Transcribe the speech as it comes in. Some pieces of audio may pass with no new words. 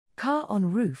Car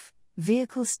on roof,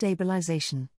 vehicle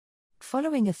stabilization.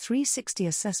 Following a 360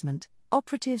 assessment,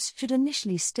 operatives should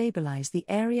initially stabilize the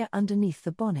area underneath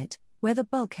the bonnet, where the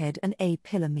bulkhead and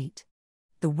A-pillar meet.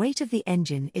 The weight of the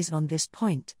engine is on this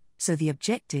point, so the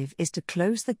objective is to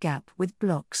close the gap with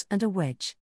blocks and a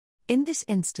wedge. In this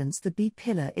instance, the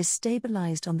B-pillar is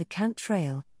stabilized on the cant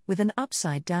trail, with an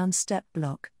upside-down step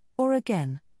block, or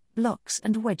again, blocks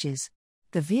and wedges.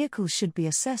 The vehicle should be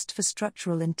assessed for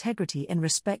structural integrity in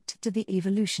respect to the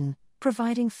evolution,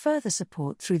 providing further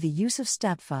support through the use of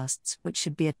stabfasts which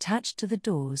should be attached to the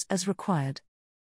doors as required.